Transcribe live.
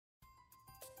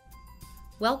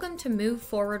Welcome to Move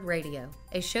Forward Radio,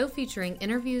 a show featuring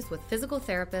interviews with physical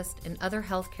therapists and other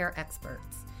healthcare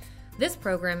experts. This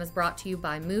program is brought to you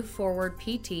by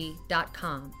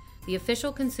MoveForwardPT.com, the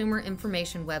official consumer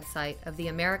information website of the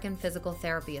American Physical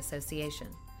Therapy Association.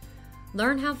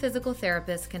 Learn how physical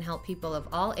therapists can help people of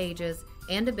all ages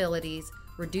and abilities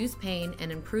reduce pain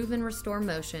and improve and restore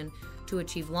motion to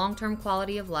achieve long-term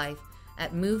quality of life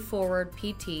at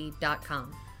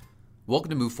MoveForwardPT.com. Welcome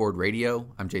to Move Forward Radio.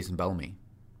 I'm Jason Bellamy.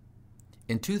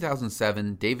 In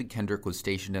 2007, David Kendrick was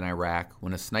stationed in Iraq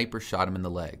when a sniper shot him in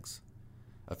the legs.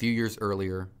 A few years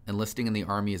earlier, enlisting in the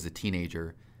Army as a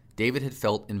teenager, David had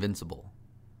felt invincible.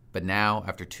 But now,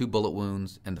 after 2 bullet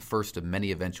wounds and the first of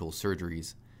many eventual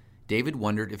surgeries, David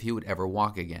wondered if he would ever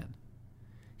walk again.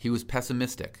 He was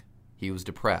pessimistic, he was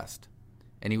depressed,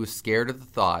 and he was scared at the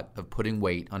thought of putting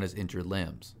weight on his injured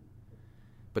limbs.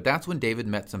 But that's when David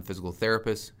met some physical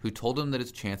therapists who told him that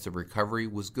his chance of recovery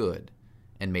was good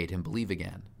and made him believe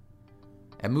again.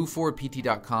 At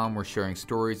MoveForwardPT.com, we're sharing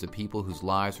stories of people whose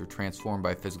lives were transformed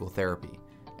by physical therapy,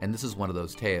 and this is one of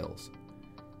those tales.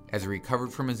 As he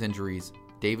recovered from his injuries,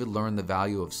 David learned the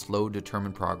value of slow,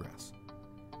 determined progress.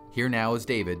 Here now is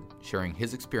David sharing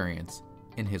his experience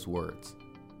in his words.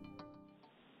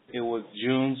 It was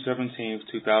June 17th,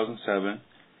 2007,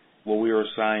 where we were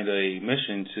assigned a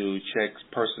mission to check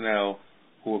personnel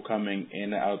who were coming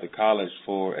in and out of the college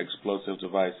for explosive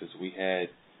devices. We had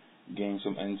gained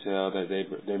some intel that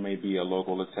there may be a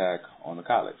local attack on the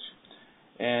college.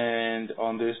 And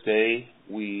on this day,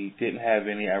 we didn't have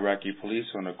any Iraqi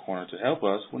police on the corner to help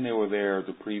us when they were there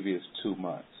the previous 2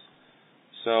 months.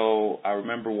 So I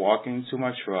remember walking to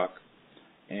my truck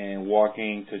and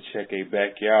walking to check a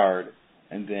backyard,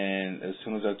 and then as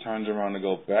soon as I turned around to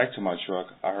go back to my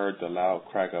truck, I heard the loud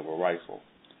crack of a rifle.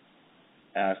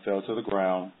 And I fell to the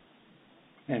ground,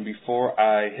 and before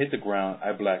I hit the ground,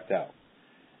 I blacked out.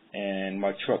 And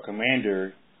my truck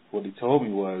commander, what he told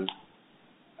me was,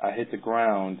 I hit the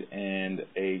ground, and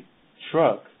a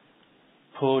truck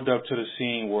pulled up to the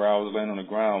scene where I was laying on the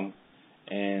ground,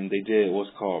 and they did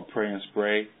what's called pray and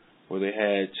spray, where they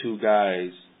had 2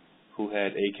 guys who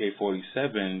had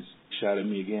AK-47s shot at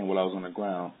me again while I was on the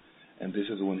ground. And this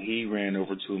is when he ran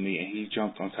over to me, and he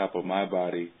jumped on top of my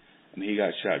body, and he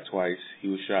got shot twice. He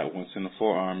was shot once in the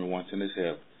forearm and once in his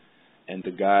hip. And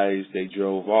the guys, they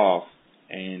drove off,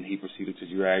 and he proceeded to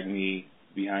drag me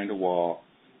behind a wall,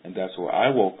 and that's where I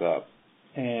woke up.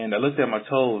 And I looked at my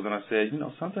toes, and I said,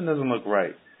 something doesn't look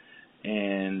right.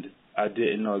 And I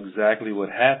didn't know exactly what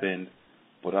happened,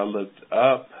 but I looked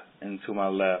up and to my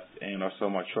left, and I saw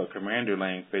my truck commander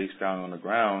laying face down on the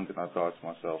ground, and I thought to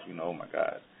myself, oh my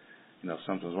God,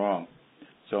 something's wrong.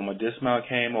 So my dismount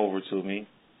came over to me,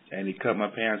 and he cut my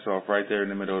pants off right there in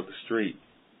the middle of the street.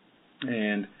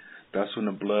 And that's when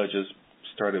the blood just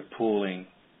started pooling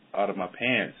out of my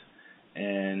pants.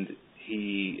 And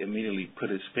he immediately put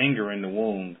his finger in the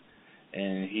wound,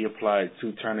 and he applied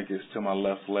 2 tourniquets to my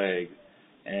left leg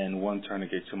and 1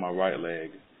 tourniquet to my right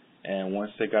leg. And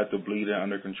once they got the bleeding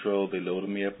under control, they loaded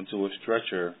me up into a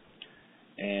stretcher,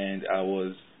 and I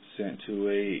was sent to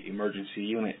a emergency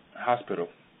unit hospital.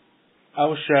 I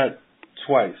was shot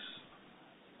twice.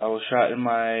 I was shot in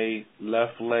my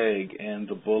left leg, and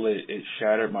the bullet, it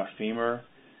shattered my femur,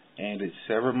 and it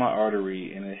severed my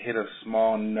artery, and it hit a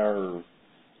small nerve.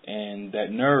 And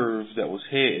that nerve that was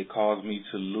hit, it caused me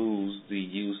to lose the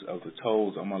use of the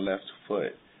toes on my left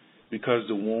foot. Because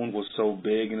the wound was so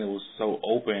big and it was so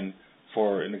open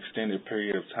for an extended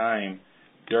period of time,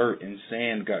 dirt and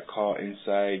sand got caught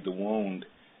inside the wound,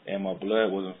 and my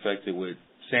blood was infected with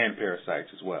sand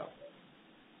parasites as well.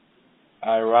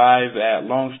 I arrived at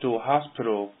Longstuhl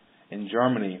Hospital in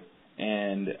Germany,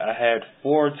 and I had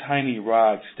 4 tiny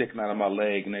rods sticking out of my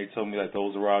leg, and they told me that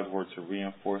those rods were to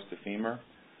reinforce the femur.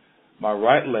 My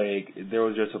right leg, there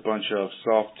was just a bunch of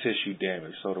soft tissue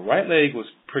damage, so the right leg was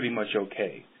pretty much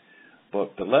okay.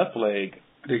 But the left leg,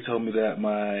 they told me that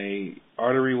my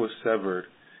artery was severed,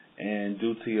 and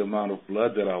due to the amount of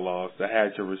blood that I lost, I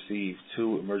had to receive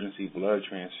 2 emergency blood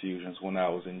transfusions when I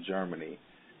was in Germany.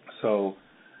 So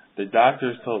the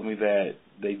doctors told me that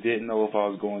they didn't know if I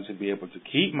was going to be able to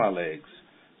keep my legs.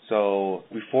 So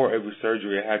before every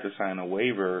surgery, I had to sign a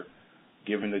waiver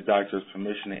giving the doctors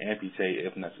permission to amputate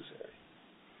if necessary.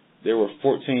 There were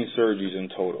 14 surgeries in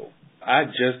total. I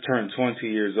just turned 20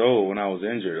 years old when I was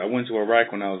injured. I went to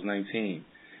Iraq when I was 19.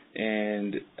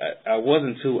 And I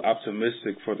wasn't too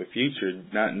optimistic for the future,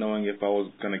 not knowing if I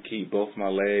was going to keep both my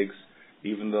legs,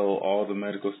 even though all the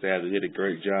medical staff did a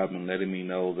great job in letting me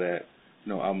know that,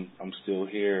 I'm still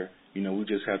here. We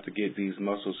just have to get these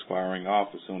muscles firing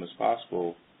off as soon as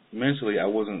possible. Mentally, I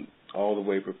wasn't all the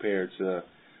way prepared to,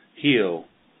 heal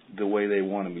the way they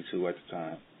wanted me to at the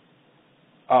time.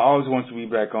 I always wanted to be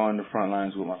back on the front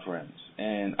lines with my friends.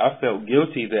 And I felt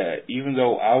guilty that even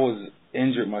though I was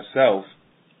injured myself,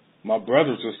 my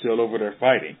brothers were still over there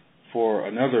fighting for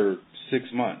another 6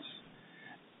 months.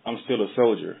 I'm still a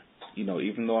soldier.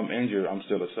 Even though I'm injured, I'm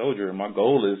still a soldier. And my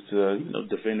goal is to,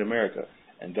 defend America.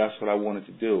 And that's what I wanted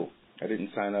to do. I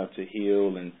didn't sign up to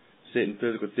heal and sit in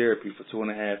physical therapy for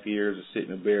 2.5 years or sit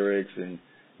in the barracks and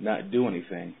not do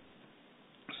anything.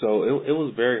 So it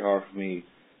was very hard for me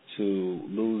to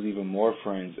lose even more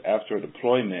friends after a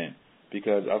deployment,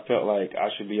 because I felt like I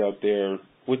should be out there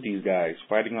with these guys,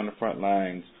 fighting on the front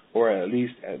lines, or at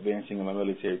least advancing in my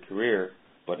military career.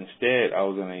 But instead, I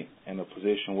was in a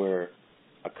position where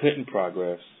I couldn't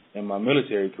progress in my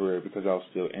military career because I was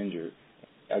still injured.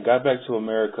 I got back to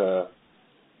America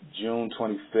June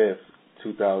 25th,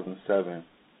 2007,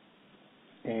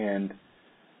 and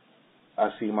I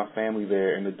see my family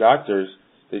there, and the doctors,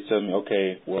 they tell me,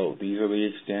 okay, well, these are the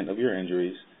extent of your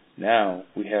injuries. Now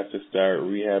we have to start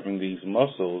rehabbing these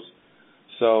muscles.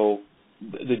 So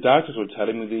the doctors were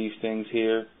telling me these things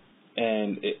here,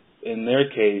 and in their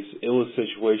case, it was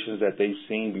situations that they've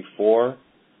seen before.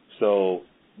 So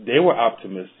they were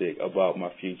optimistic about my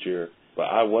future, but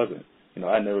I wasn't.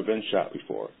 I'd never been shot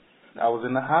before. I was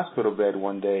in the hospital bed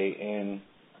one day, and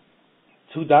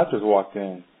 2 doctors walked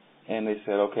in, and they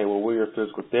said, okay, well, we're your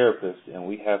physical therapist, and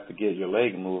we have to get your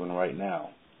leg moving right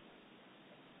now.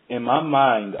 In my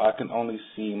mind, I can only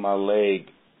see my leg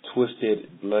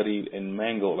twisted, bloodied, and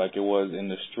mangled like it was in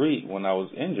the street when I was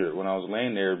injured, when I was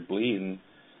laying there bleeding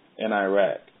in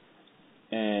Iraq.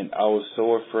 And I was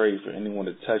so afraid for anyone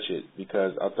to touch it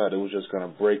because I thought it was just going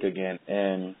to break again.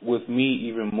 And with me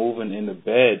even moving in the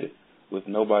bed with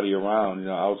nobody around,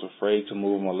 I was afraid to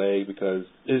move my leg because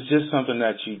it's just something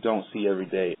that you don't see every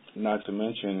day. Not to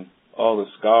mention all the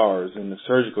scars and the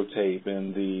surgical tape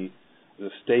and the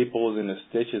staples and the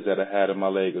stitches that I had in my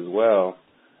leg as well.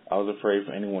 I was afraid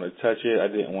for anyone to touch it. I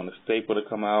didn't want the staple to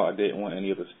come out. I didn't want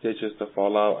any of the stitches to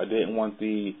fall out. I didn't want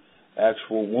the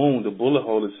actual wound, the bullet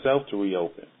hole itself, to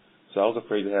reopen. So I was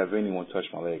afraid to have anyone touch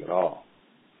my leg at all.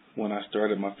 When I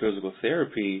started my physical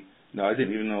therapy, I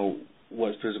didn't even know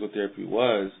what physical therapy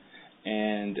was,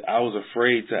 and I was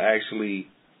afraid to actually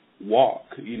walk,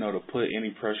 to put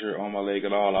any pressure on my leg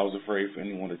at all. I was afraid for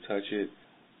anyone to touch it.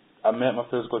 I met my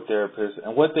physical therapist,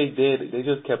 and what they did, they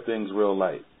just kept things real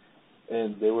light.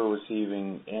 And they were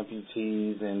receiving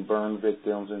amputees and burn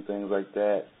victims and things like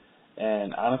that.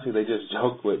 And honestly, they just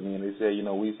joked with me, and they said,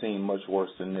 we've seen much worse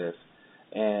than this.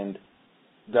 And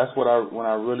that's when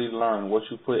I really learned what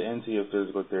you put into your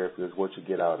physical therapy is what you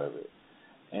get out of it.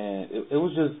 And it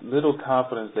was just little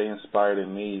confidence they inspired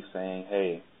in me, saying,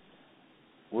 hey,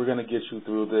 we're going to get you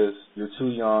through this. You're too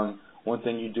young. One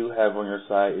thing you do have on your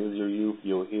side is your youth.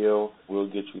 You'll heal. We'll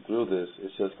get you through this.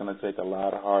 It's just going to take a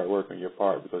lot of hard work on your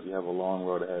part because you have a long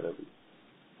road ahead of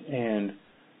you. And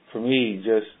for me,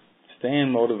 just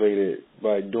staying motivated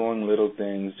by doing little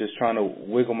things, just trying to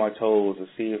wiggle my toes to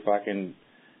see if I can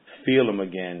feel them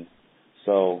again.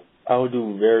 So I would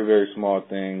do very, very small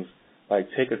things, like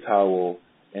take a towel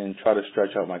and try to stretch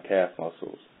out my calf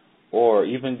muscles. Or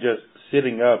even just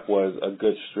sitting up was a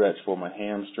good stretch for my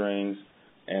hamstrings.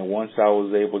 And once I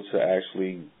was able to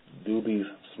actually do these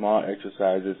small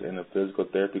exercises in a physical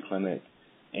therapy clinic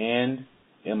and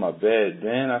in my bed,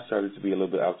 then I started to be a little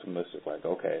bit optimistic, like,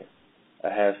 okay, I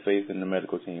have faith in the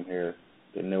medical team here.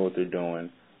 They know what they're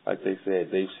doing. Like they said,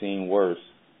 they've seen worse.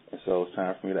 And so it's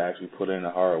time for me to actually put in the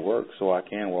hard work so I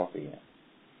can walk again.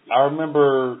 I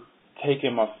remember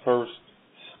taking my first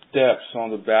steps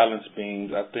on the balance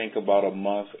beams, I think about a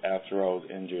month after I was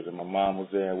injured. And my mom was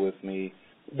there with me.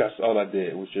 That's all I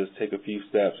did, was just take a few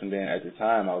steps. And then at the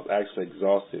time, I was actually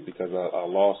exhausted because I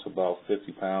lost about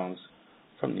 50 pounds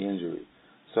from the injury.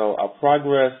 So I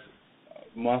progressed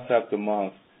month after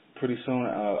month. Pretty soon,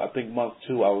 I think month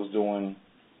 2, I was doing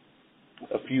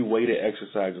a few weighted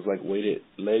exercises, like weighted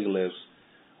leg lifts,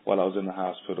 while I was in the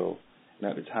hospital. And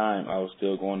at the time, I was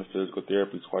still going to physical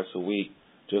therapy twice a week,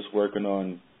 just working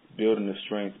on building the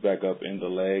strength back up in the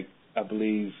leg. I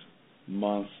believe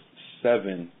month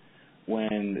 7,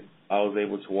 when I was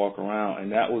able to walk around,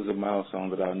 and that was a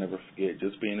milestone that I'll never forget,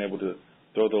 just being able to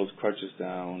throw those crutches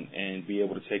down and be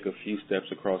able to take a few steps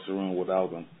across the room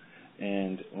without them.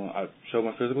 And I showed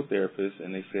my physical therapist,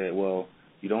 and they said, well,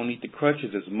 you don't need the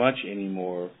crutches as much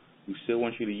anymore. We still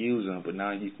want you to use them, but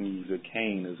now you can use a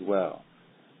cane as well.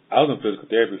 I was in physical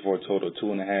therapy for a total of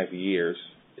 2.5 years.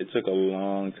 It took a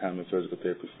long time in physical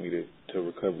therapy for me to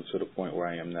recover to the point where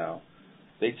I am now.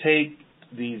 They take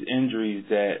these injuries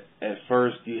that at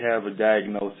first you have a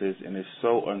diagnosis and it's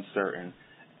so uncertain,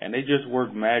 and they just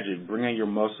work magic, bringing your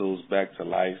muscles back to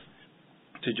life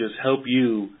to just help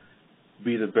you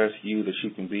be the best you that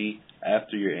you can be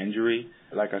after your injury.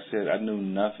 Like I said, I knew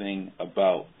nothing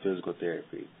about physical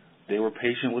therapy. They were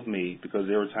patient with me because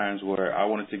there were times where I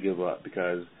wanted to give up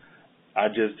because I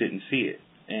just didn't see it.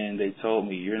 And they told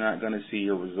me, you're not going to see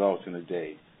your results in a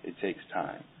day. It takes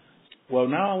time. Well,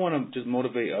 now I want to just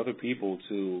motivate other people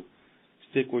to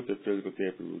stick with the physical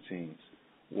therapy routines.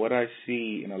 What I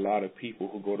see in a lot of people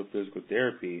who go to physical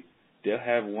therapy, they'll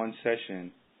have one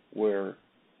session where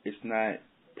it's not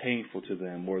painful to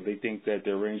them, or they think that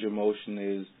their range of motion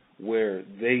is where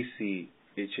they see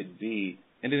it should be,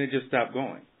 and then they just stop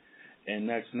going. And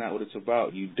that's not what it's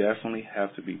about. You definitely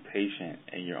have to be patient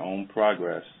in your own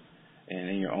progress and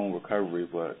in your own recovery.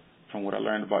 But from what I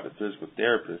learned about the physical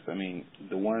therapists, I mean,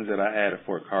 the ones that I had at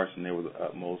Fort Carson, they were the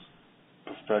utmost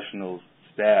professional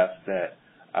staff that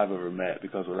I've ever met,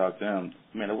 because without them,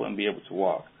 man, I wouldn't be able to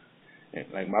walk. And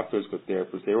like my physical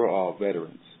therapists, they were all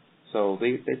veterans. So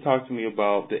they talked to me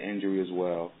about the injury as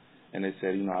well, and they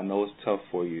said, I know it's tough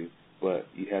for you, but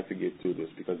you have to get through this,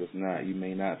 because if not, you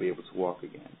may not be able to walk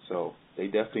again. So they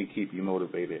definitely keep you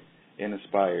motivated and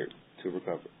inspired to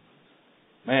recover.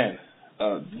 Man,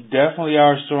 you definitely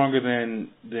are stronger than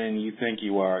you think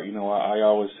you are. I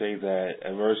always say that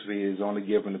adversity is only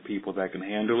given to people that can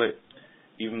handle it.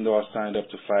 Even though I signed up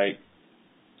to fight,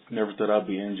 never thought I'd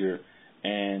be injured,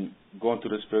 and going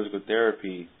through this physical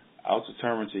therapy, I was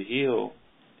determined to heal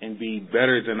and be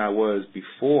better than I was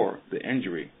before the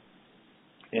injury.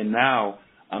 And now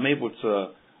I'm able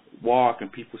to walk,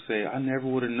 and people say, I never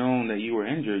would have known that you were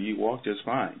injured. You walk just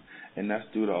fine. And that's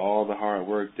due to all the hard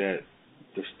work that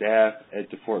the staff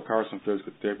at the Fort Carson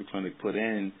Physical Therapy Clinic put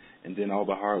in, and then all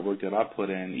the hard work that I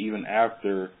put in, even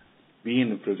after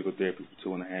being in physical therapy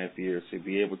for 2.5 years, to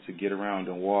be able to get around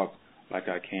and walk like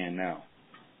I can now.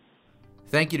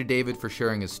 Thank you to David for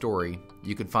sharing his story.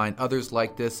 You can find others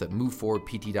like this at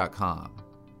moveforwardpt.com.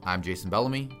 I'm Jason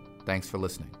Bellamy. Thanks for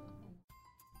listening.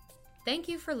 Thank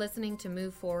you for listening to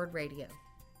Move Forward Radio.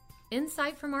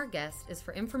 Insight from our guest is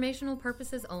for informational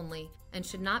purposes only and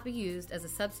should not be used as a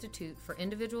substitute for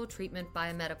individual treatment by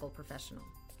a medical professional.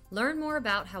 Learn more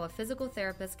about how a physical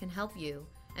therapist can help you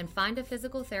and find a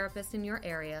physical therapist in your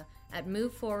area at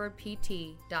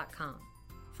moveforwardpt.com.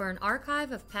 For an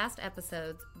archive of past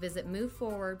episodes, visit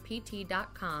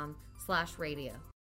moveforwardpt.com/radio.